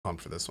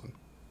Pumped for this one.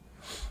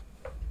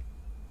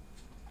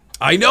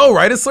 I know,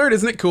 right, Slurred?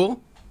 Isn't it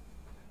cool?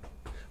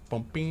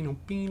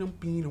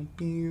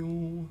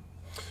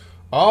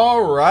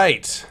 All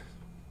right.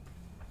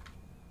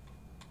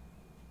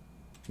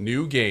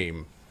 New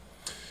game.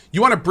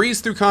 You want to breeze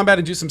through combat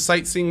and do some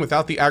sightseeing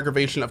without the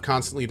aggravation of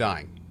constantly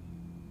dying?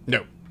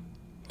 No.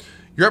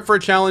 You're up for a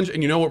challenge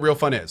and you know what real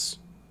fun is?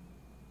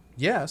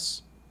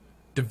 Yes.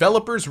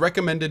 Developers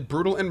recommended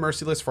brutal and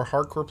merciless for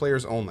hardcore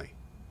players only.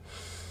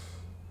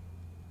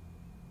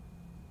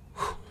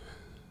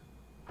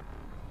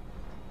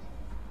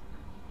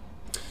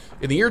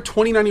 In the year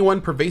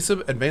 2091,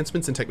 pervasive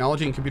advancements in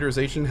technology and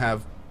computerization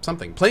have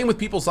something. Playing with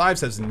people's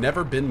lives has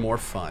never been more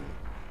fun.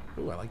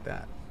 Ooh, I like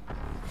that.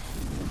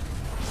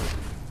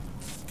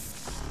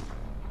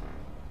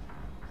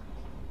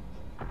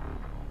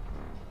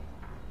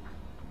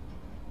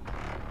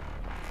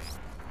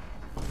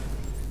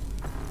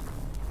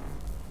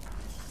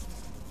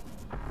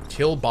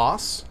 Kill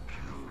boss.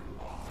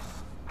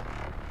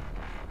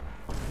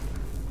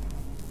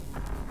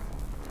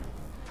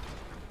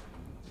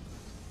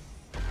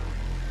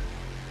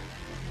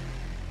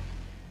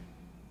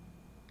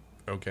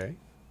 Okay.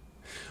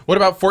 What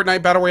about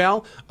Fortnite Battle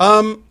Royale?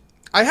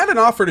 I had an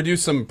offer to do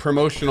some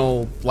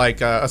promotional,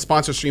 like a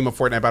sponsor stream of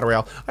Fortnite Battle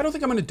Royale. I don't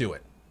think I'm going to do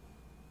it.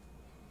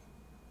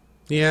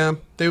 Yeah,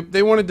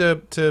 they wanted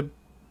to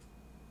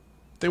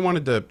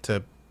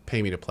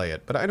pay me to play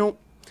it, but I don't.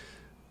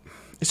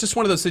 It's just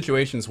one of those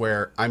situations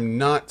where I'm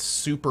not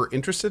super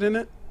interested in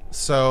it.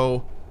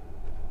 So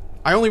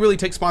I only really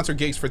take sponsored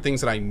gigs for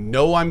things that I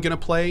know I'm going to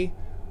play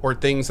or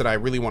things that I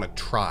really want to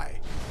try.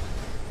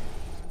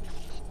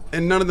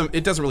 And none of them,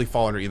 it doesn't really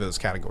fall under either of those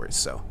categories,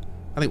 so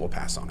I think we'll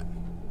pass on it.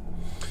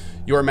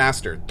 Your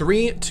master.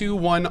 3, 2,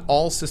 1,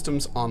 all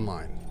systems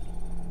online.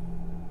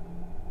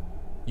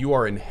 You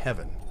are in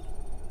heaven.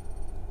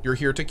 You're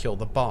here to kill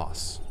the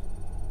boss.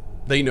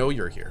 They know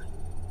you're here.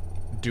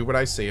 Do what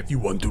I say if you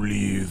want to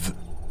leave.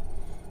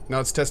 Now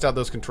let's test out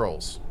those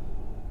controls.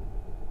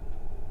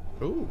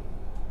 Ooh.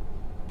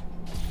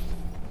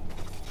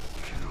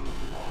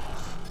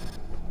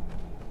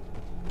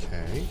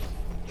 Okay.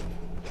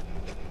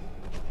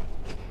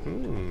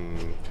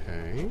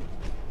 Okay.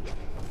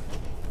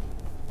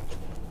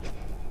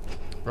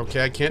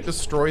 Okay, I can't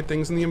destroy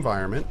things in the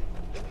environment.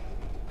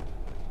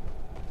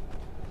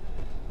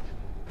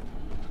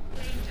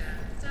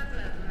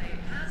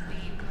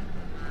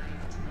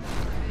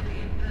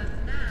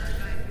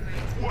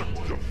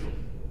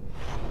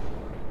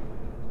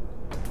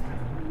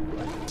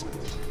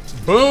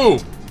 Boom!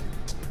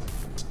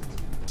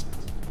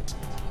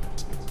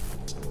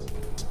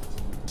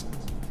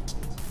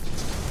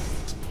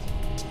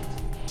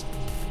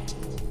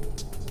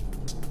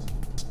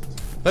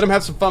 Let him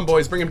have some fun,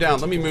 boys. Bring him down.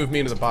 Let me move me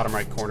into the bottom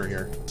right corner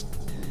here.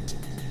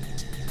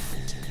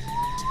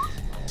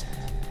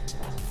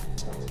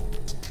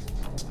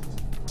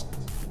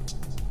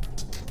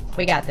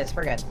 We got this.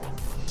 We're good.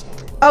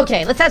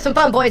 Okay, let's have some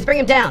fun, boys. Bring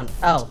him down.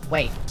 Oh,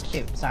 wait.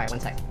 Shoot. Sorry, one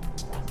sec.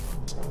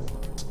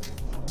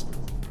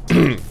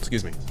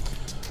 Excuse me.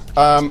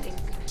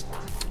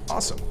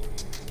 Awesome.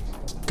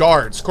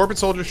 Guards. Corporate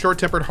soldiers,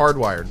 short-tempered,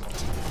 hardwired.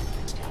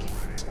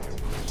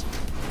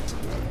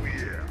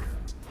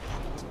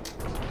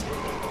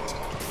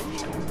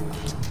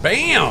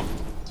 Bam!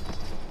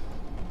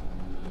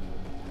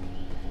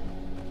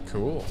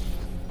 Cool.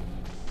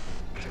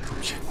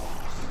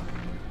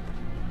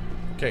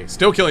 Okay,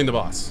 still killing the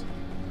boss.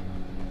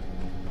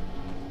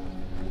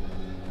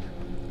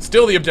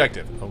 Still the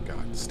objective. Oh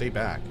god, stay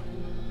back.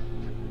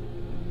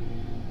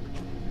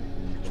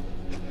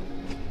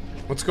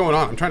 What's going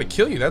on? I'm trying to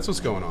kill you. That's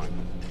what's going on.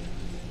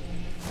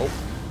 Oh.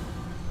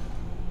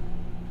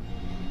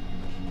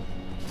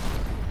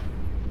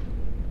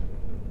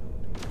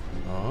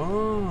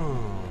 Oh.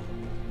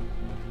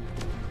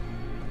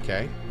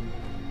 Okay.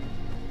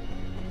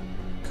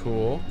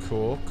 Cool,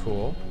 cool,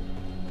 cool.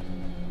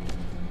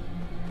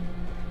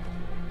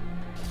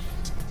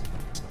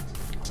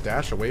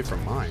 Dash away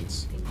from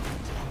mines.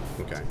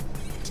 Okay.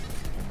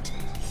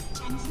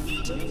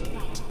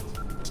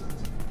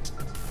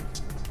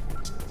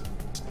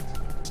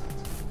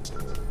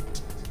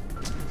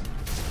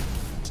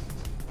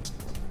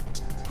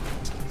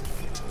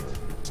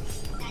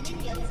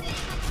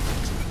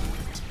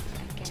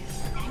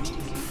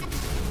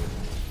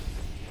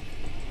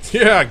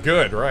 Yeah,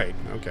 good, right.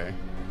 Okay.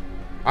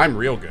 I'm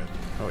real good.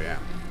 Oh, yeah.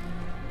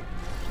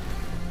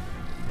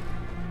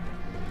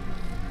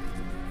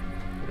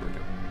 There we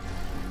go.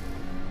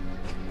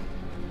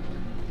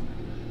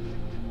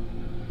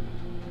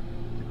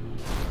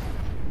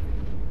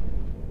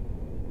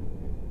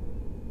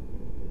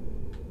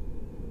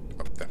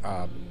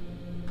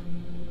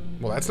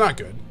 Well, that's not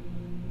good.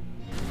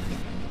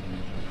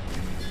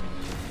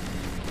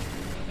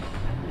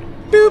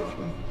 Boop.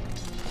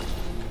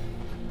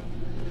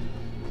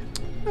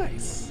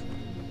 Nice.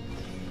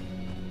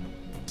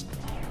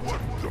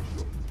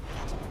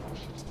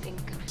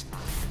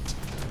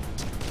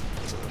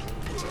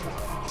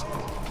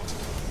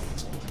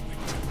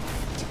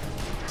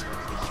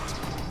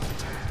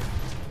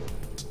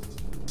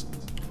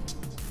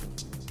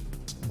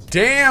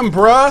 Damn,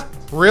 bruh.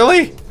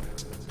 Really?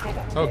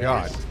 Oh,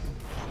 God.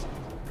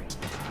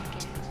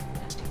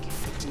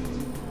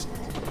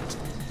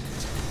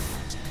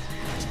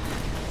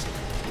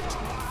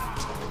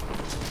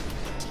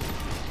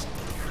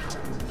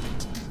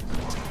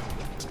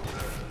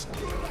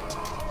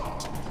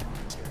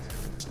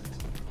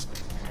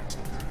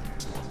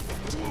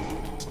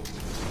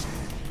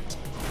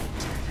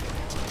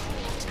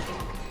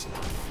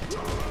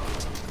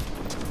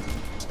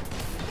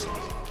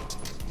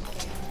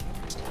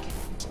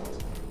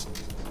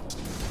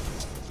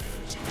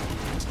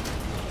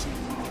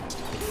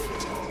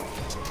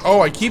 Oh,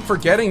 I keep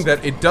forgetting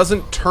that it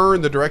doesn't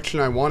turn the direction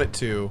I want it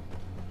to.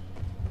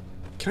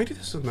 Can I do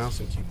this with mouse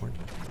and keyboard?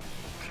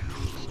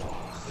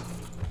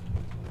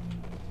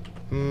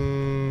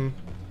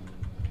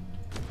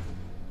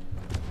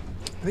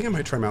 I think I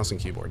might try mouse and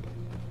keyboard.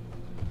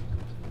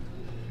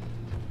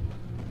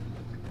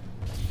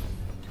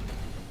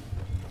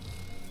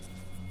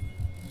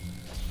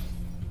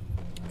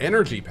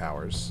 Energy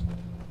powers.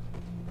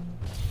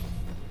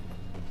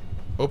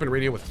 Open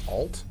radio with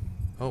Alt?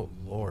 Oh,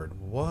 Lord.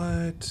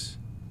 What?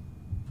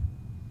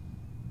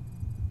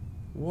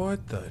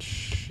 What the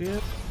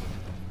shit?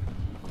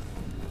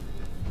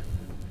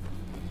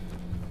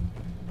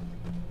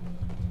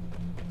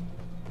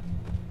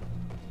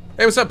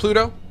 Hey, what's up,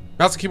 Pluto?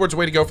 Mouse and keyboard's the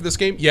way to go for this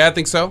game? Yeah, I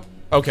think so.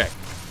 Okay.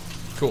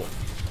 Cool.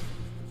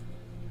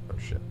 Oh,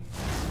 shit.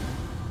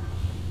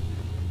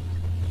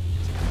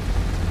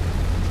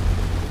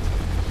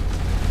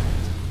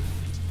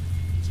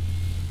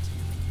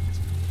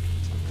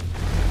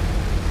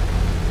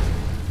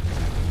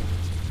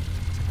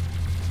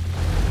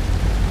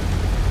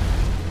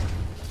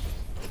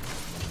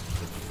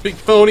 Big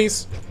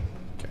phonies.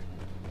 Okay.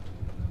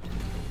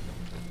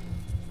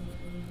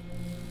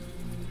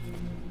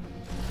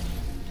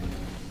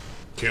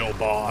 Kill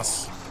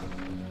boss.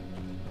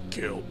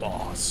 Kill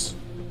boss.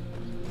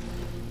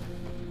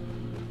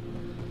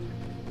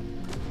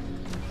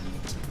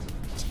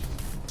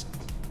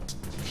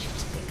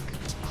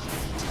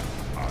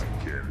 I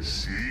can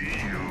see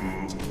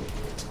you.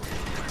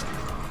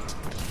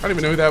 I don't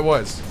even know who that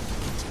was.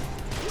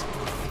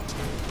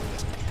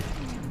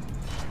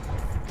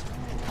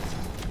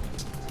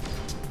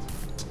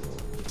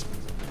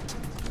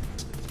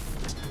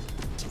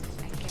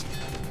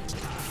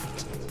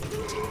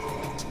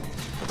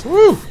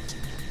 Woo!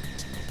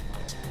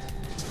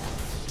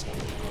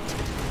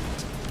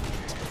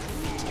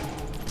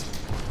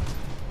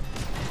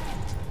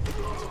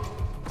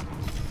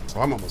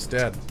 Oh, I'm almost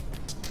dead.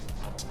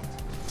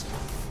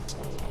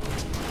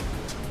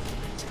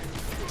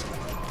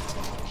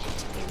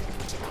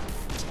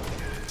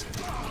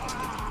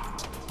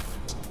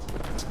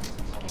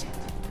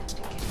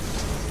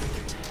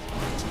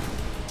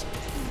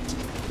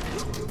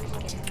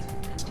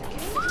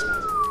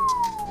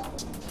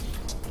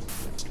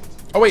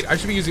 Oh wait, I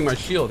should be using my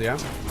shield, yeah?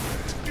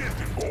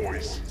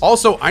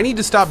 Also, I need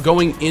to stop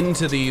going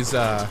into these,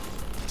 yeah,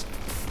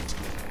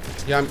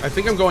 I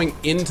think I'm going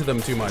into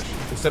them too much,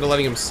 instead of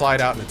letting them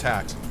slide out and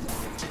attack.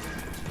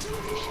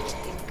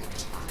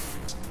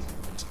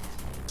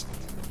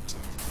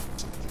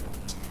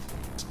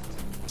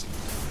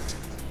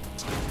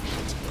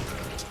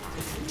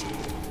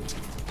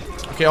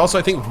 Okay, also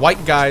I think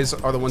white guys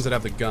are the ones that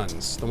have the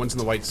guns, the ones in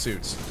the white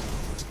suits.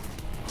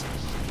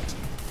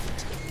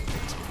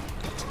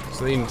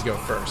 So they need to go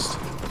first.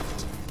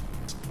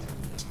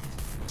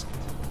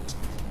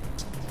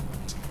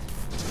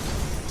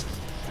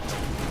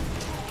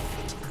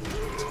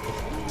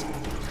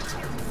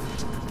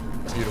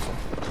 Beautiful.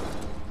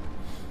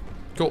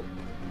 Cool.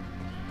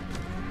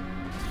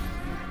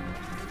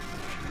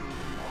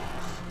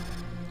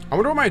 I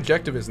wonder what my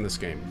objective is in this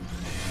game.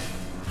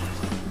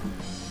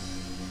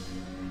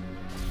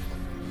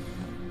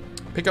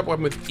 Pick up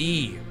weapon with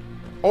E.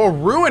 Oh,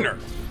 Ruiner!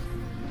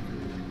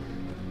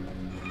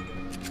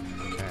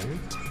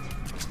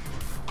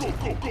 Go,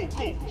 go, go,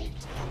 go!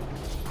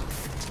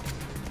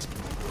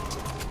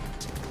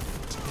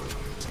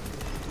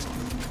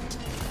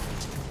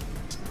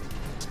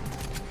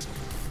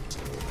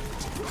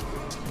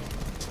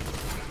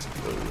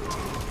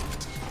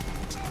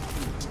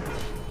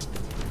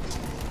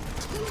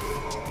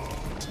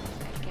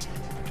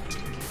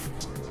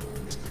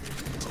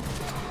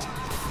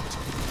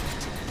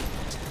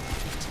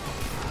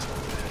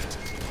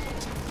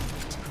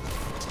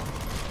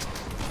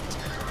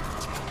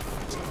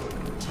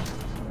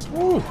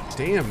 Ooh,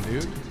 damn,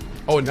 dude.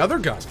 Oh, another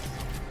gun.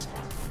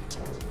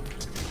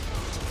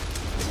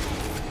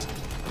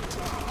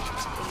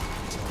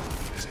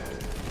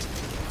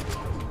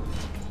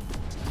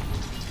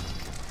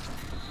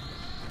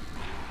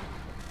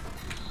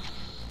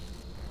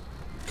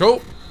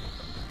 Cool.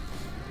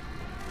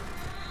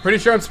 Pretty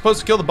sure I'm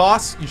supposed to kill the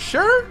boss. You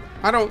sure?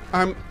 I don't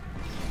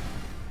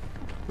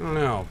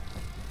know.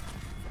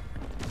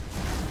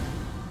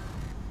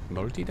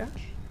 Multi-dash?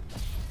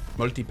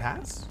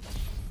 Multi-pass?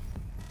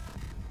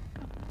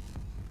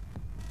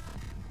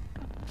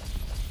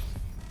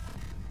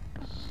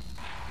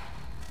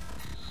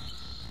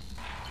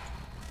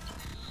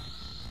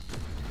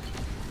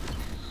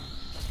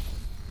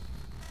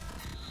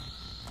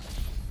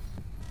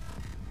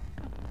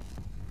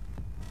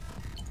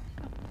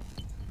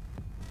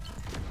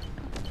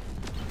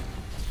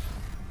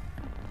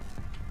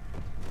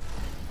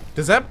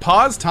 Does that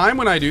pause time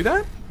when I do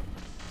that?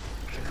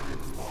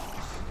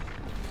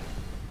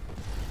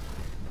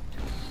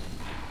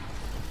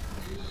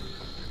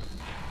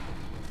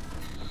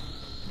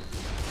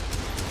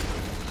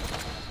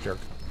 Jerk.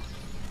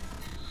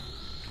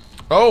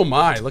 Oh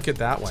my, look at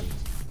that one.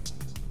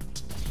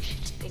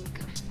 Think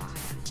of fire.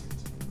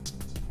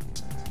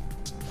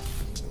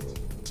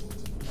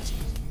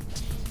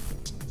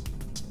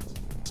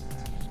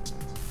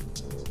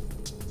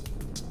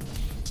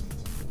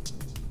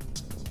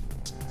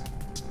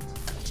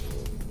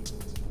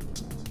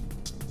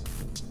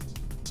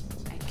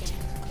 Again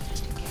and again.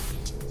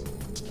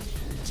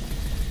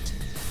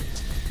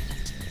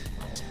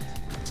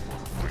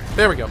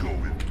 There we go. Go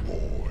it,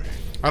 boy.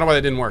 I don't know why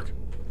that didn't work.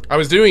 I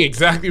was doing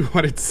exactly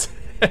what it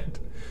said.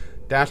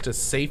 Dash to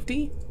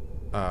safety.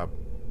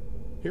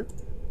 Here.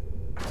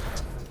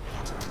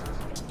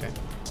 Okay.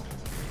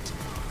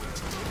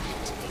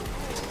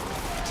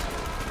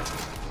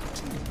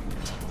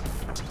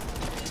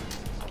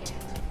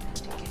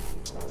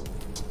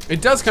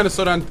 It does kind of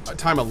slow down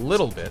time a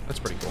little bit. That's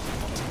pretty cool.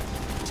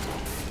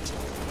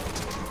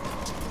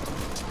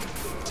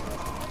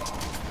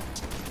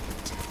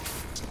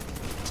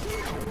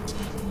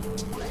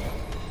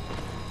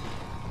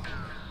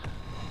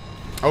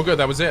 Oh good,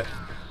 that was it.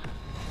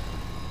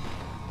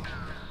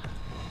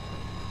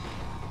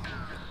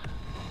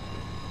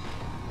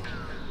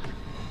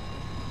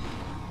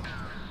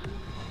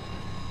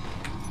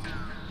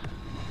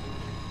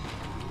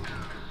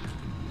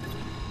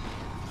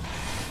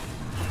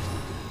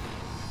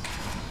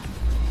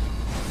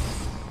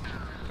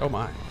 Oh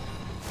my.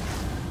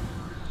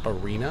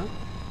 Arena?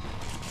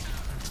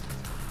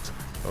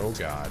 Oh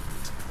god.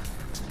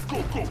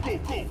 Go, go, go,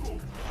 go, go.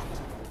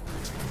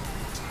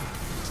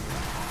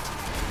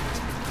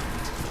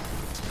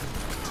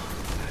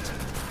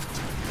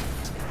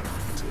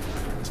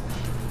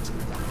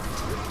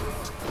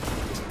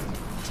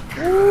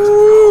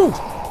 Woo!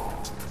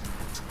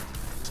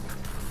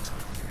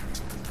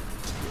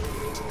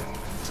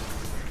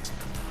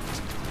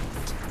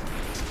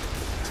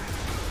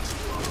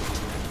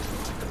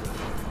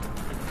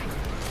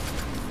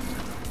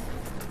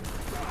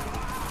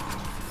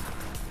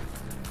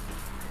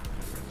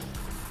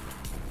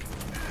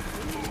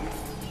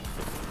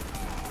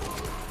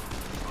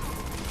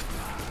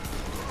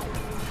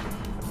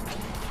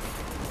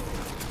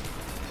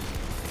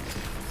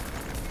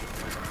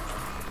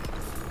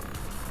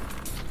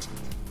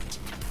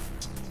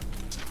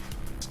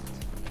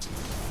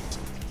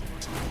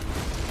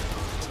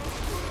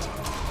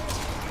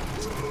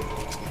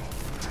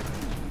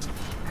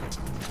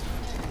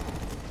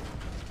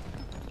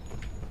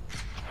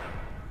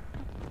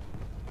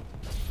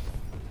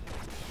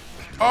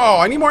 Oh,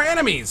 I need more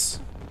enemies!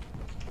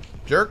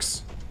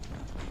 Jerks.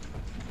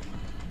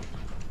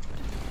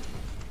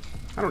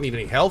 I don't need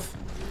any health.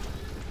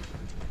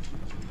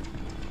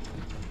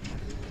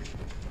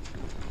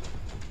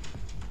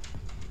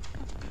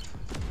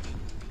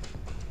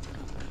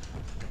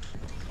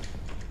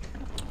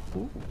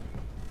 Ooh.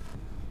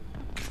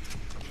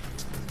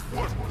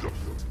 What the?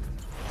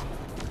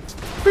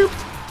 Boop.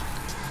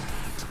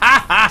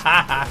 Ha ha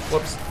ha ha.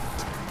 Whoops.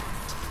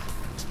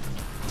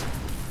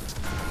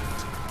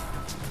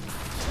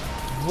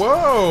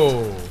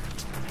 Whoa.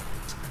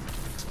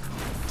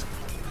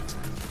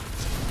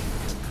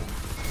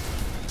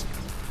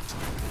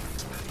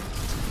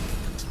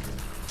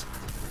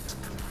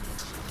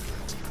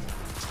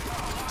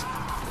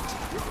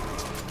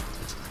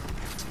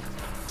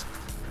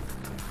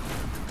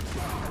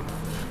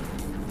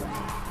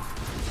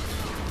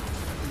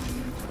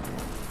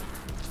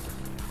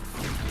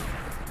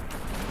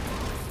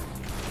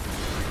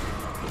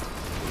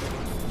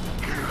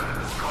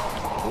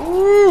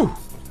 Woo!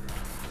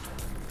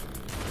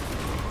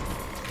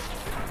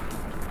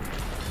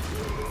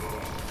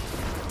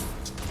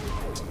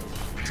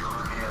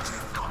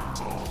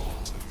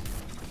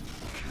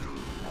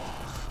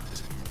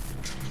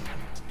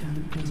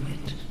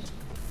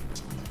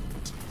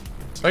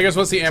 Oh, you guys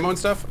want to see ammo and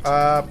stuff?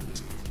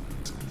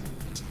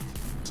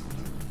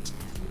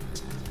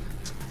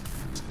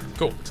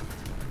 Cool.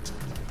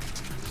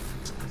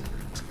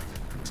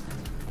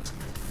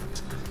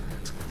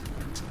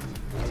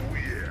 Oh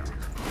yeah.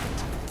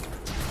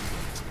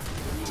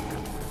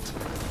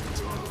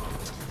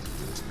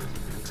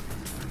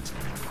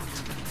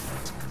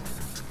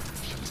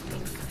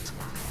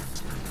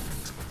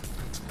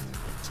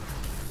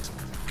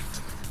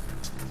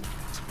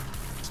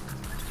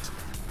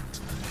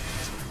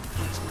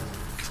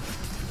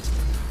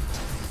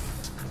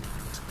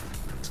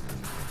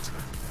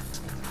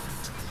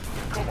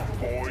 Come on,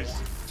 boys.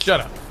 Shut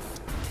up.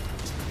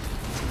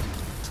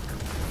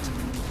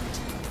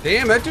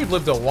 Damn, that dude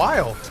lived a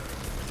while.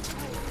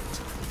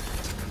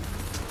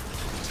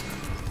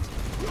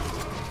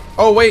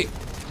 Oh, wait.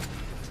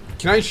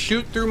 Can I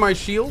shoot through my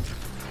shield?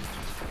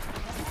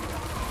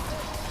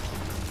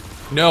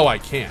 No, I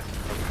can't.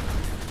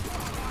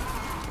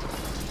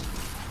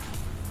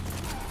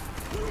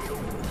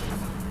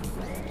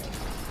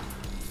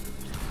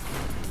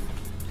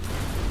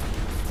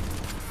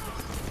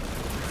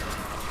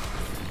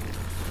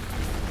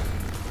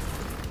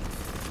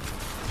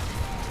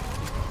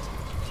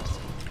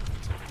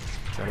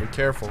 Be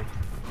careful.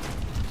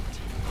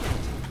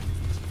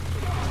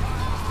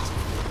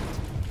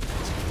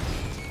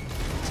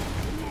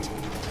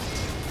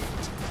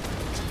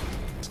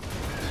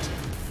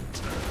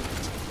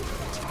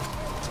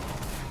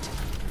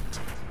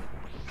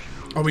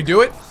 Oh, we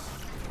do it?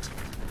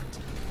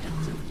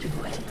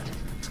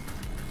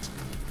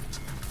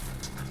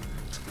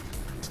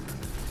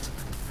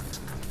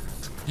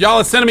 Y'all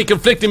are sending me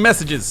conflicting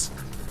messages.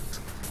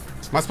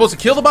 Am I supposed to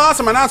kill the boss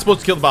or am I not supposed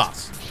to kill the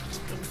boss?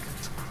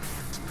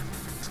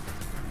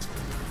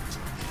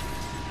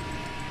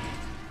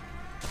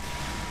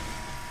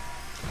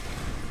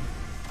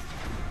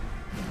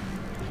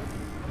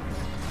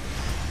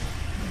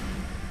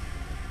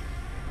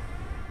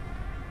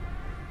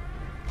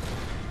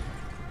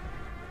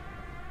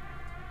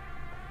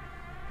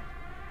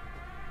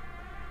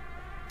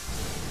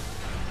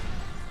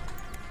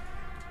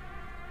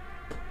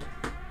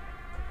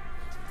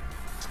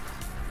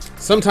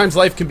 Sometimes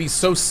life can be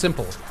so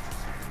simple.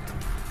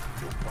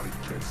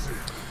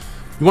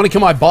 You want to kill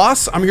my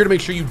boss? I'm here to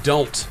make sure you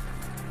don't.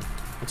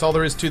 That's all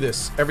there is to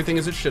this. Everything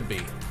as it should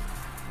be.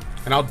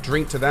 And I'll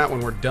drink to that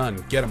when we're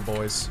done. Get 'em,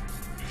 boys.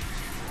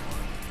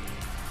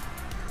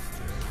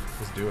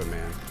 Let's do it,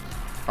 man.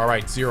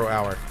 Alright, 0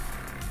 hour.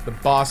 The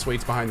boss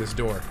waits behind this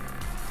door.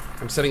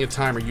 I'm setting a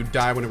timer. You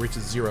die when it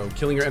reaches 0.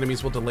 Killing your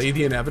enemies will delay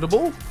the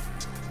inevitable.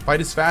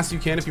 Fight as fast as you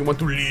can if you want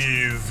to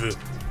live.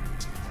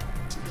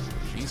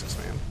 Jesus,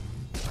 man.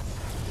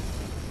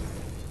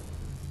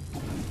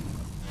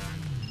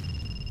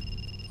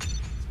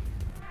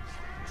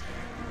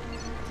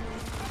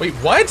 Wait,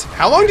 what?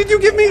 How long did you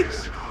give me?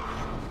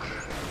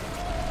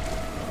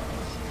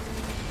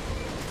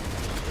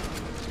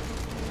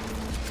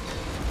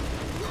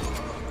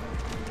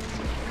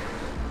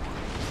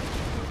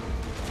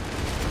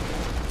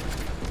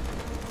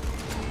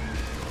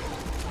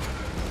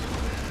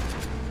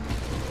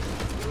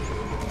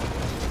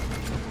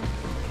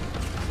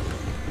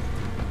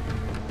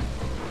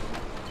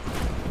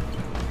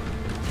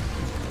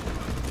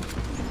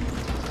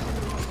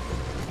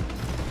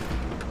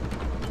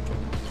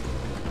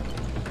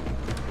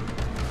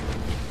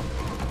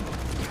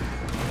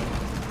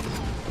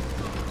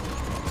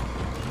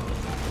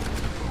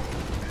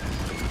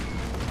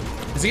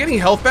 Is he getting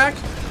health back?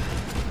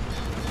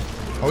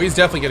 Oh, he's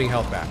definitely getting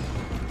health back.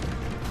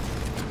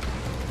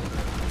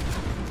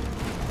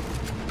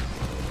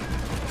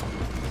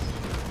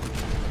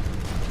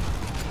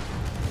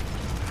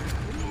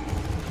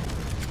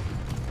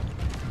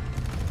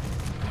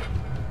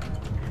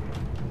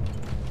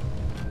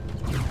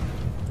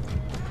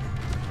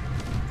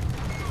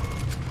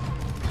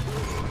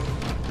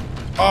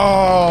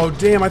 Oh,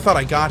 damn, I thought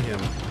I got him.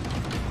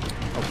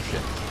 Oh,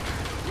 shit.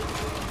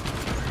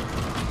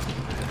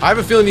 I have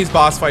a feeling these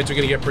boss fights are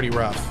going to get pretty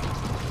rough.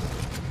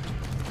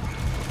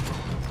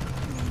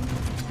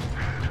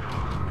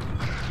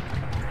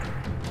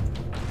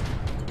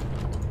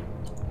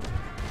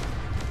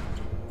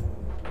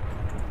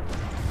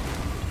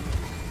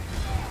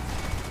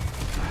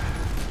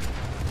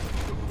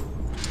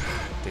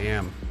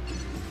 Damn.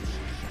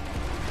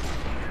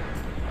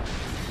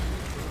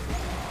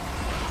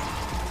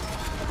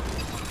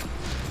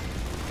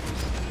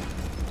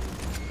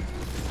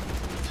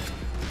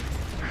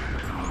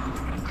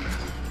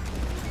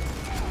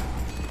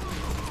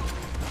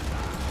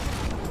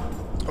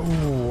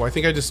 Oh, I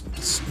think I just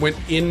went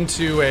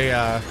into a,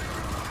 I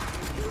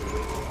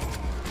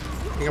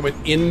think I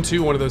went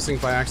into one of those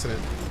things by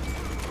accident.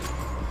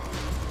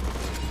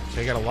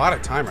 Okay, I got a lot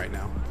of time right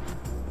now.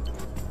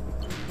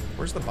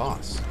 Where's the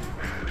boss?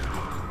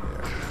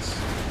 There it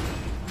is.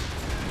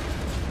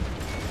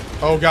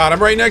 Oh god,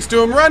 I'm right next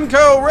to him! Run,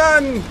 Co!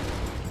 Run!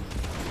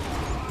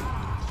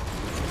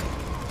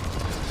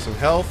 Some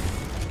health.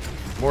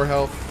 More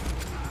health.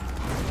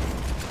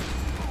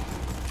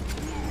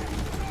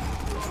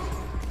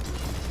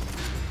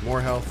 More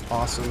health,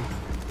 awesome.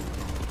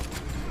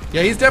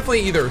 Yeah, he's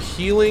definitely either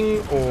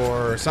healing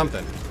or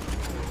something.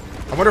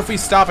 I wonder if we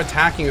stop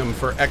attacking him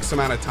for X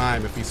amount of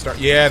time if we start...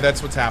 Yeah,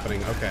 that's what's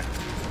happening. Okay.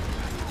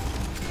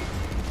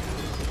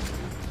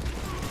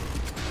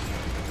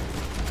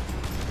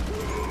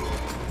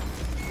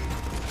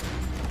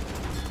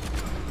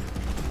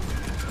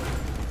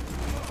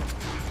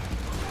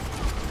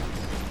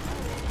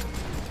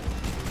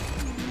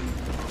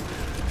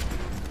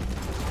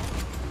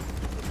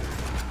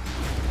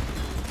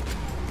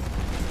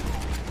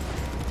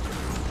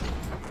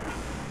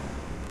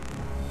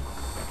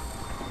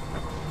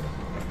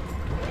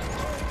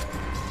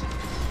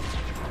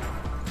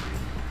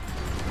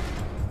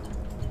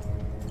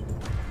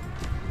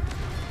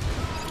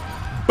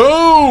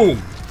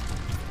 Boom!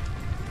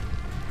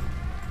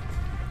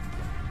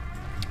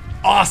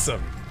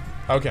 Awesome.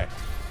 Okay.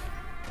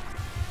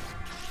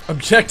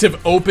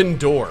 Objective open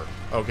door.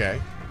 Okay.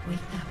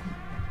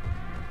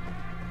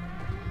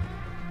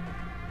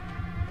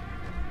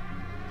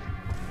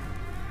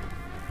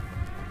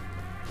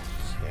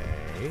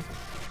 Okay.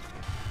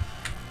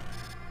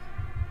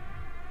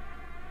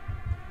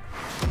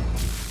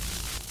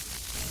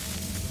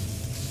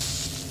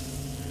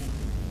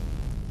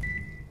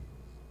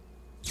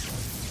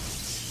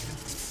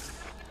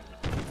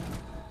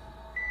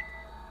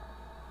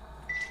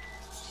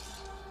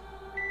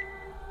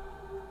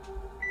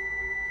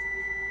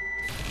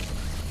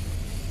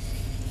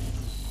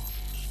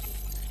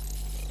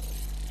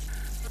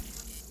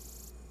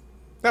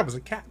 That was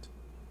a cat.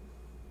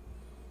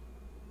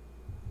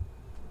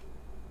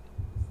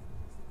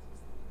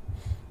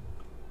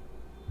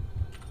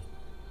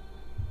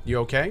 You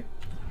okay?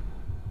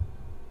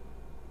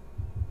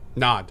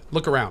 Nod.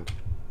 Look around.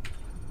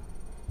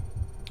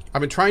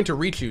 I've been trying to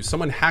reach you.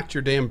 Someone hacked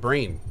your damn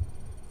brain.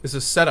 This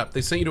is set up.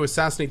 They sent you to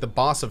assassinate the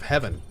boss of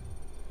heaven.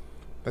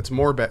 That's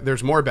more bad.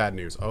 There's more bad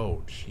news.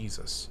 Oh,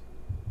 Jesus.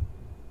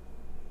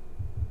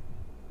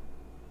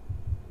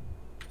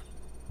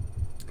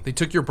 They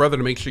took your brother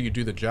to make sure you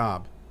do the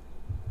job.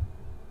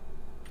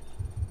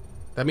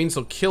 That means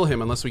they'll kill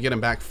him unless we get him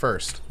back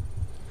first.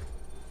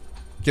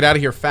 Get out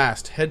of here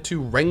fast. Head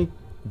to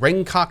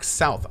Rengkok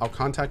South. I'll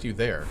contact you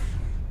there.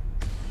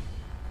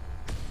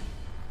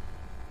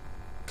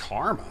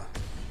 Karma.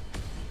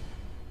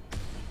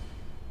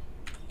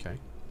 Okay.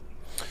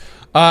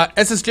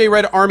 SSJ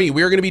Red Army.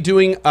 We are going to be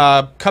doing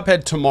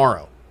Cuphead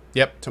tomorrow.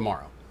 Yep,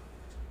 tomorrow.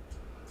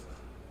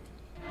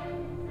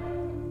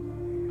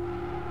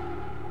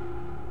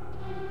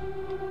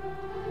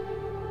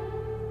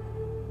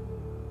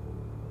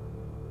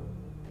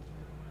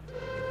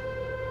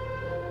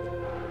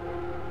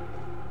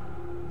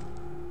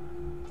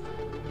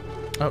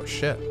 Oh,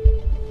 shit.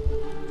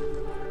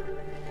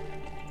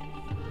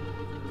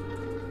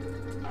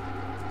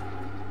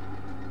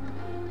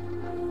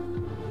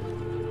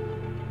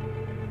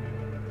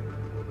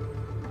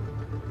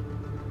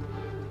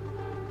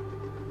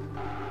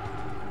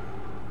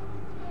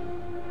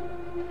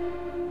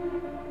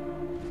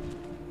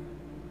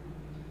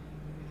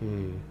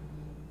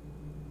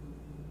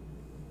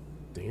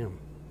 Damn.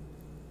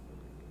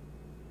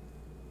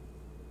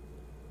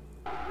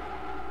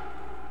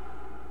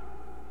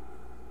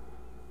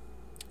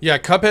 Yeah,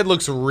 Cuphead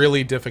looks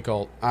really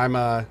difficult.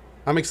 I'm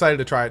excited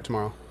to try it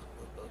tomorrow.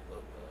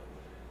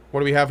 What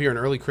do we have here? An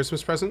early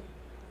Christmas present?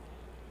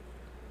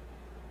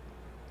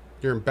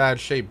 You're in bad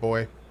shape,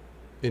 boy.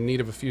 In need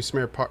of a few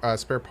spare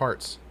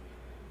parts.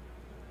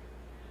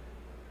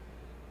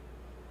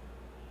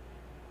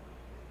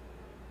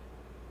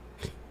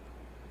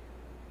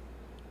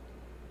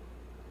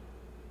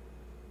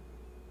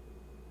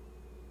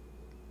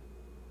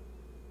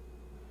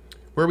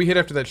 Where we hit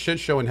after that shit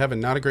show in heaven.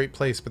 Not a great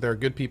place, but there are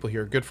good people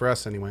here. Good for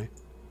us, anyway.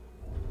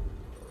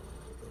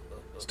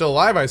 Still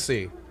alive, I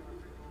see.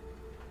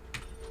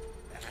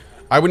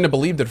 I wouldn't have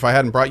believed it if I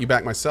hadn't brought you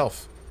back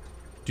myself.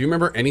 Do you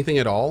remember anything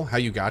at all? How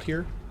you got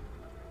here?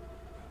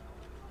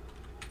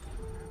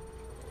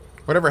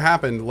 Whatever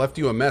happened left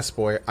you a mess,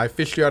 boy. I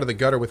fished you out of the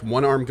gutter with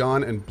one arm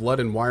gone and blood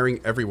and wiring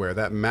everywhere.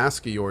 That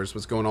mask of yours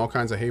was going all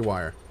kinds of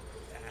haywire.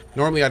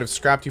 Normally, I'd have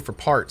scrapped you for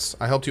parts.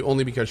 I helped you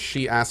only because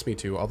she asked me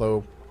to,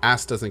 although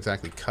ass doesn't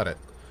exactly cut it.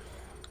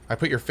 I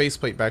put your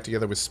faceplate back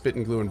together with spit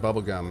and glue and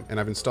bubblegum, and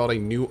I've installed a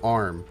new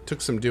arm.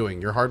 Took some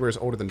doing. Your hardware is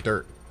older than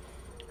dirt.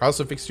 I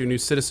also fixed you a new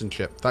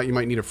citizenship. Thought you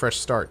might need a fresh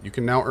start. You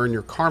can now earn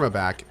your karma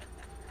back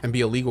and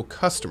be a legal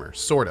customer,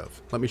 sort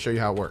of. Let me show you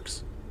how it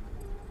works.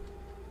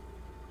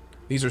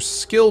 These are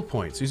skill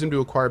points. Use them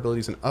to acquire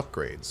abilities and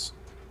upgrades.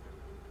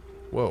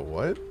 Whoa,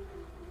 what?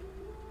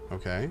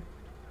 Okay.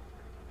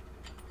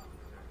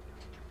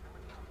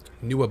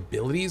 New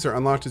abilities are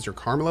unlocked as your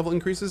karma level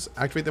increases.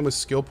 Activate them with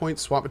skill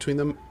points. Swap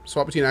between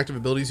active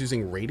abilities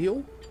using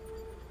radial.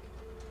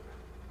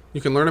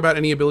 You can learn about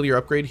any ability or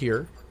upgrade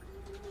here.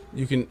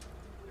 You can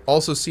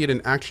also see it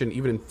in action,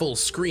 even in full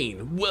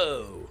screen.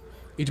 Whoa!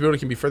 Each ability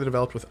can be further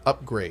developed with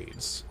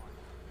upgrades.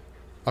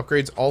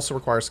 Upgrades also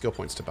require skill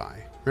points to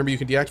buy. Remember, you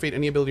can deactivate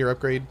any ability or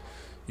upgrade.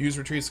 Use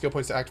retrieve skill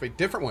points to activate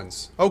different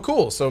ones. Oh,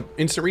 cool. So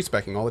instant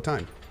respecking all the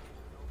time.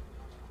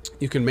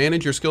 You can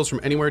manage your skills from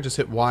anywhere. Just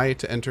hit Y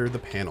to enter the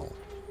panel.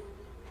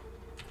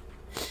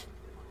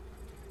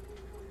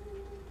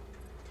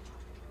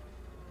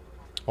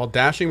 While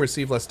dashing,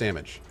 receive less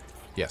damage.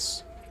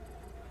 Yes.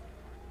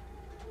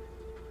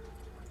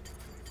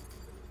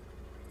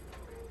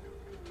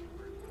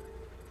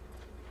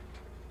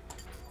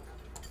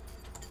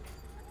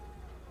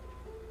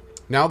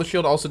 Now the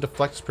shield also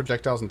deflects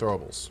projectiles and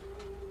throwables.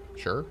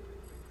 Sure.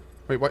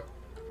 Wait, what?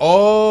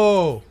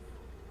 Oh!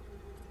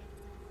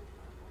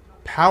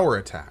 Power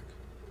attack.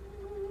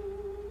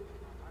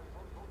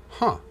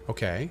 Huh,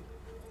 okay.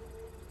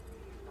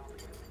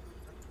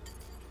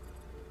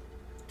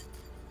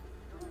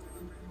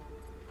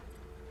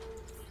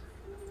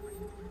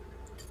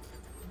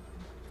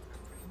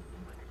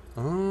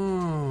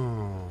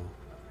 Oh.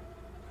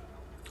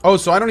 Oh,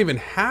 so I don't even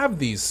have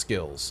these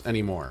skills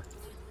anymore.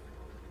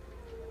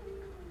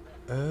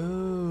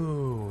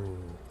 Oh.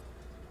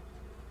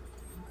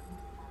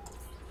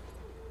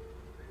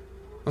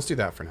 Let's do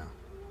that for now.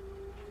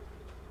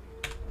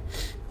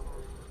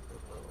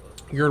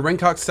 You're in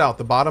Rengkok South,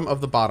 the bottom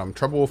of the bottom.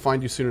 Trouble will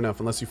find you soon enough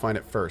unless you find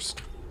it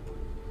first.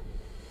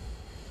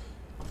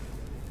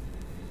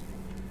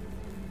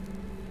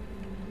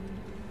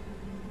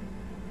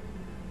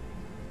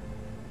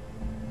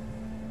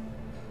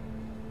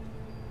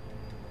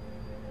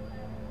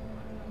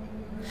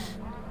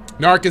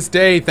 Narcus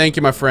Day, thank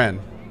you, my friend.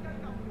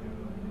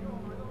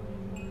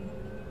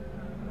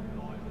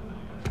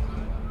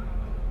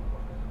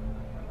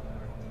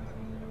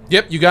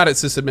 Yep, you got it,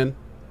 sysadmin.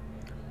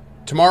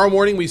 Tomorrow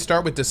morning we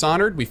start with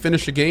Dishonored. We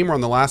finish a game. We're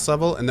on the last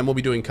level, and then we'll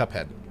be doing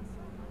Cuphead.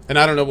 And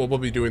I don't know what we'll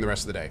be doing the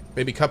rest of the day.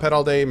 Maybe Cuphead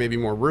all day, maybe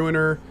more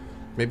Ruiner.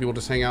 Maybe we'll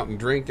just hang out and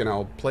drink, and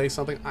I'll play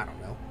something. I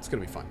don't know. It's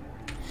going to be fun.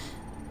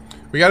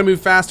 We got to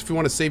move fast if we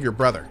want to save your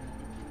brother.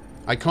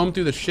 I combed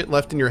through the shit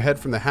left in your head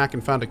from the hack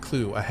and found a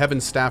clue. A Heaven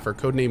Staffer,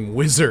 codename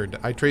Wizard.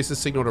 I traced the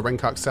signal to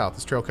Rencock South.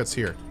 This trail cuts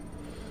here.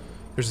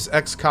 There's this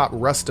ex-cop,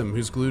 Rustum,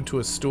 who's glued to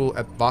a stool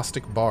at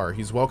Vostok Bar.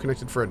 He's well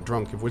connected for a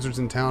drunk. If Wizard's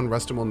in town,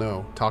 Rustum will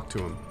know. Talk to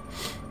him.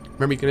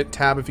 Remember, you can hit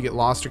tab if you get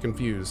lost or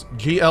confused.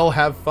 GL,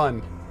 have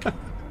fun.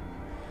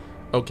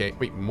 Okay,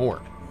 wait,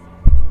 more.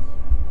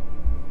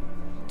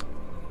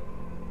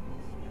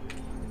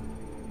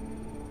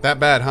 That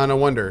bad, huh? No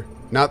wonder.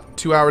 Not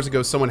 2 hours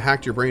ago, someone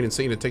hacked your brain and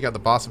sent you to take out the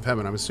boss of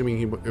heaven. I'm assuming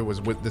it was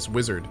with this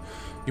wizard.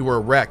 You were a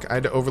wreck. I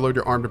had to overload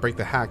your arm to break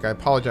the hack. I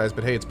apologize,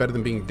 but hey, it's better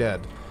than being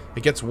dead.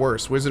 It gets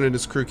worse. Wizard and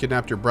his crew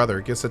kidnapped your brother.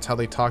 I guess that's how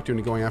they talked you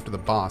into going after the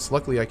boss.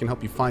 Luckily, I can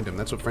help you find him.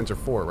 That's what friends are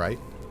for, right?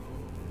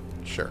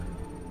 Sure.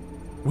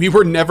 We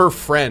were never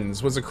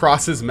friends was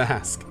across his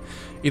mask.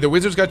 Either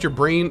Wizard's got your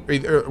brain,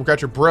 or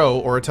got your bro,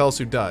 or tell us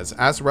who does.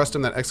 Ask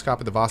Rustum, that ex-cop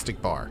at the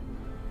Vostok Bar.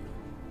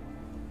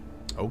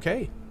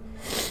 Okay.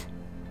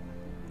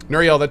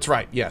 Nuriel, that's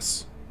right.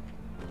 Yes.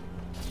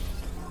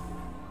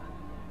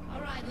 All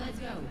right, let's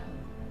go.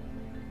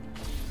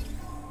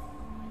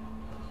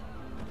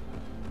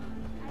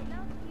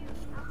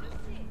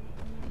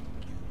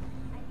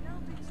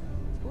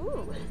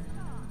 Ooh.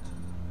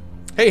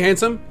 Hey,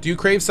 handsome. Do you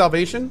crave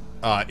salvation?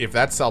 If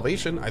that's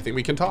salvation, I think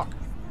we can talk.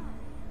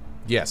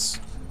 Yes.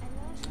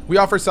 We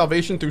offer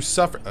salvation through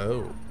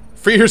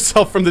Free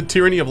yourself from the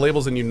tyranny of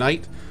labels and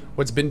unite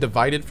what's been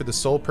divided for the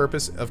sole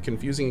purpose of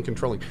confusing and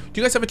controlling. Do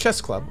you guys have a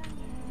chess club?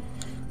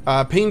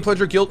 Pain,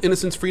 pleasure, guilt,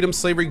 innocence, freedom,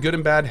 slavery, good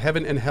and bad,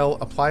 heaven and hell.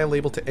 Apply a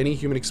label to any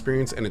human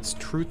experience and its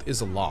truth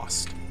is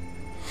lost.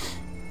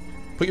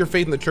 Put your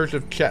faith in the church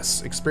of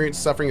chess. Experience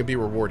suffering and be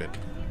rewarded.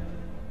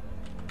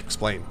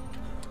 Explain.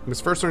 You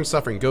must first learn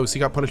suffering. Go,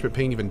 seek out punishment,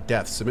 pain, even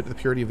death. Submit to the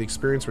purity of the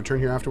experience. Return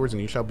here afterwards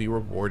and you shall be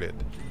rewarded.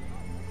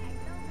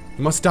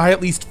 You must die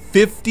at least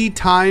 50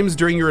 times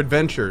during your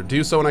adventure.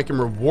 Do so and I can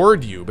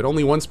reward you, but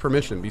only once per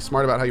mission. Be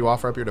smart about how you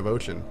offer up your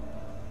devotion.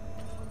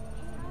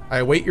 I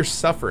await your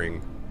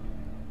suffering.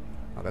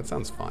 Oh, that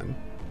sounds fun.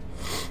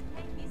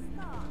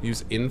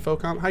 Use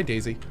infocom. Hi,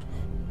 Daisy.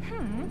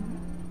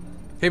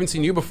 Haven't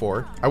seen you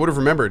before. I would have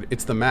remembered.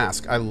 It's the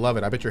mask. I love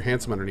it. I bet you're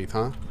handsome underneath,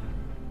 huh?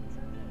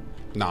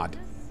 Nod.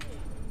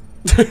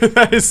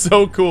 That is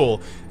so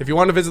cool. If you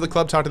want to visit the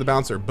club, talk to the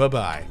bouncer.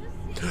 Bye-bye.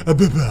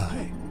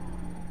 Bye-bye.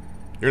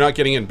 You're not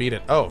getting in. Beat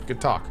it. Oh,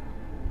 good talk.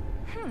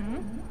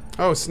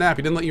 Oh, snap.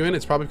 He didn't let you in.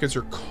 It's probably because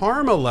your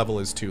karma level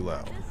is too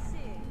low.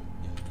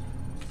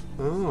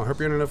 Oh, I hope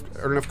you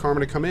earn enough karma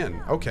to come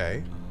in.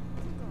 Okay.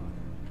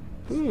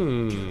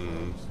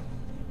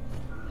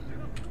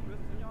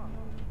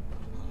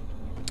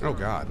 Oh,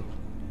 God.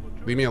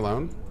 Leave me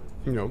alone?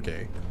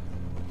 Okay.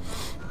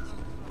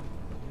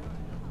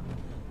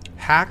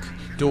 Hack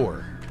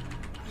door.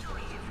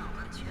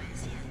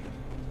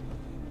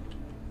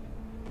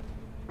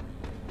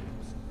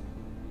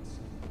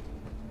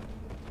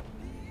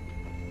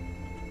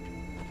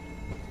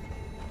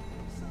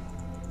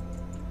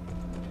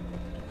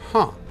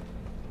 Huh.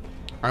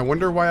 I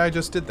wonder why I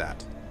just did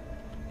that.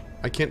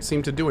 I can't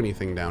seem to do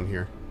anything down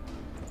here.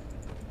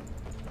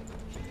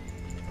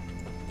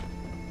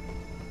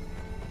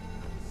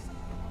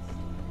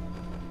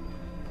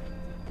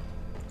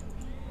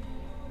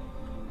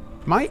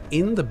 Am I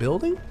in the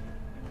building?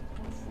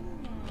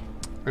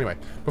 Anyway,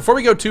 before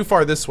we go too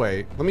far this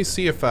way, let me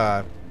see if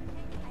I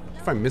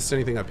missed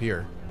anything up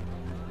here.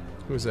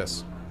 Who is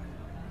this?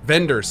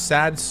 Vendor,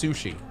 Sad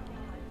Sushi.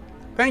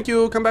 Thank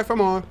you. Come back for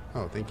more.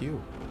 Oh, thank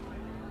you.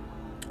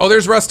 Oh,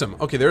 there's Rustum.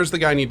 Okay, there's the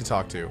guy I need to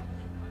talk to.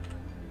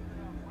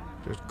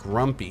 There's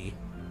Grumpy.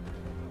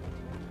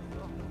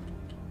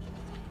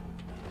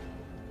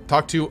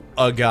 Talk to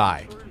a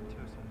guy.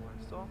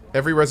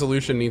 Every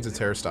resolution needs its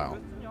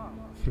hairstyle.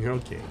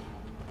 Okay.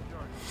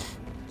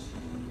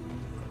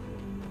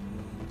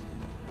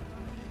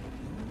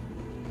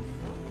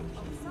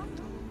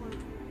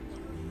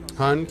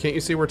 Hun, can't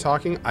you see we're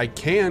talking? I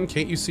can.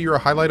 Can't you see you're a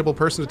highlightable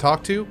person to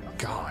talk to?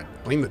 God,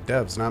 blame the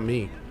devs, not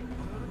me.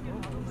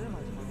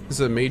 This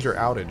is a major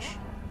outage.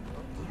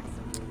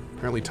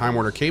 Apparently Time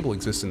Warner Cable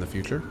exists in the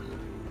future.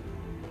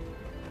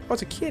 Oh,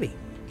 it's a kitty.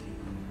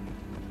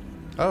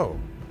 Oh.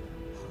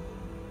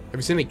 Have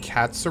you seen any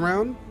cats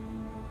around?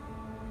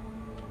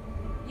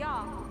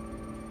 Yeah.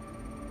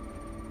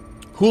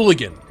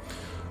 Hooligan.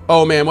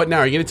 Oh man, what now?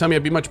 Are you gonna tell me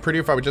I'd be much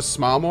prettier if I would just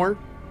smile more?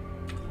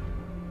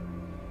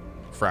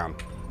 Frown.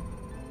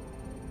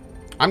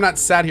 I'm not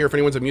sat here for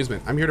anyone's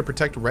amusement. I'm here to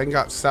protect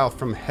Rengot South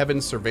from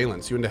Heaven's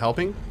surveillance. You into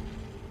helping?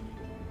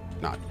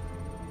 Not.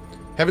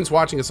 Heaven's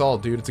watching us all,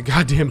 dude. It's a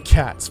goddamn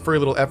cat. Furry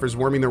little effers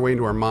worming their way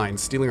into our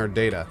minds, stealing our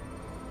data.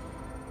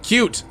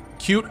 Cute.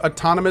 Cute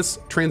autonomous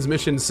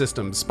transmission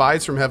system.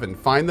 Spies from Heaven.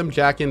 Find them,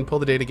 jack in, pull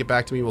the data, get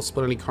back to me. We'll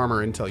split any karma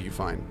or intel you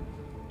find.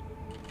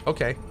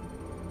 Okay.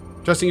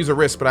 Trusting you's a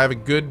risk, but I have a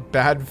good,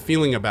 bad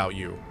feeling about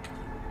you.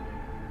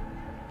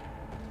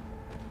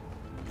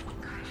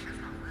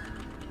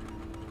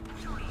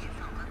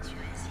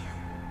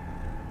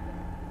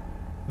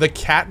 The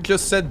cat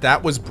just said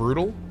that was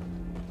brutal?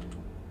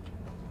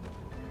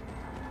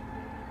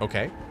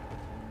 Okay.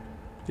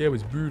 Yeah, it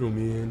was brutal,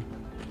 man.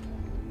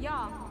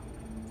 Yeah.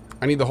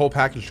 I need the whole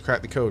package to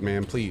crack the code,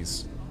 man,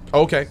 please.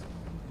 Okay.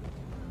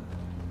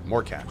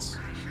 More cats.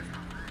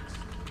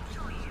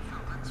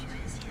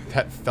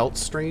 That felt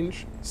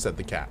strange, said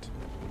the cat.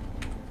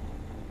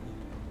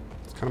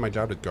 It's kind of my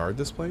job to guard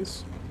this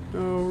place.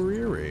 Oh,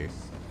 really?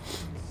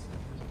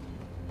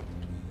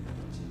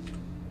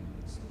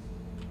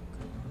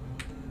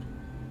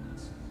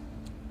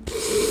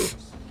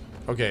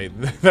 Okay,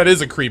 that is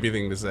a creepy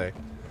thing to say.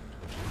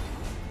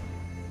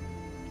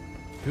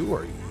 Who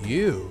are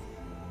you?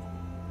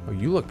 Oh,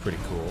 you look pretty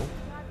cool.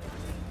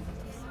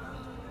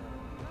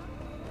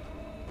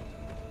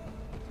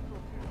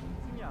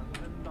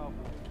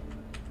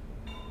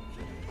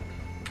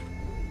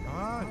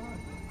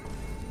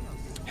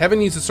 Heaven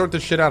needs to sort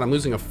this shit out. I'm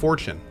losing a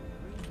fortune.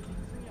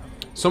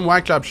 Some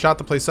whack job shot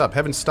the place up.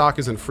 Heaven's stock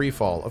is in free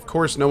fall. Of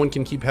course, no one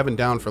can keep Heaven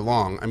down for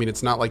long. I mean,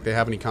 it's not like they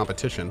have any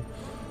competition.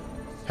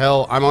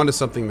 Hell, I'm onto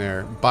something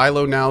there. Buy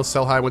low now,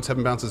 sell high once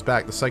Heaven bounces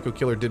back. The psycho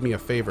killer did me a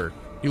favor.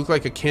 You look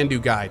like a can-do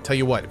guy. Tell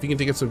you what, if you can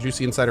dig us some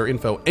juicy insider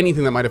info,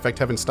 anything that might affect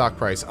Heaven's stock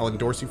price, I'll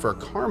endorse you for a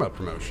karma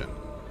promotion.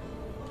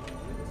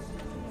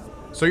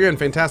 So you're in.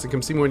 Fantastic.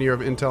 Come see me when you're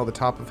of intel at the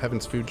top of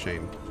Heaven's food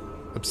chain.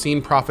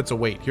 Obscene profits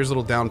await. Here's a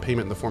little down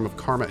payment in the form of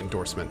karma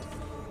endorsement.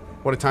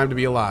 What a time to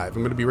be alive.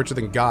 I'm going to be richer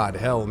than God.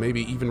 Hell,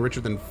 maybe even richer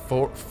than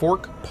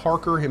Fork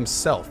Parker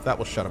himself. That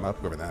will shut him up,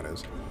 whoever that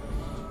is.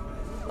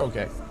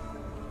 Okay.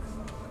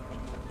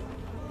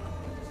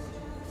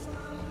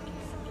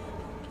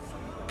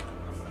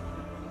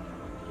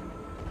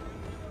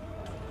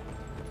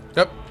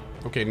 Yep.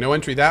 Okay, no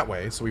entry that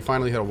way, so we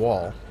finally hit a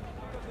wall.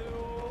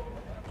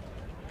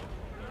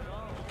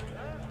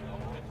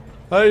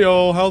 Hey,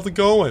 yo, how's it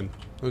going?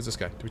 Who's this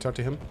guy? Did we talk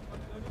to him?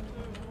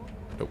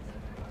 Nope.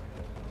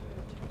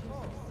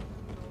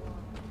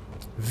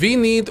 We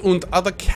need und other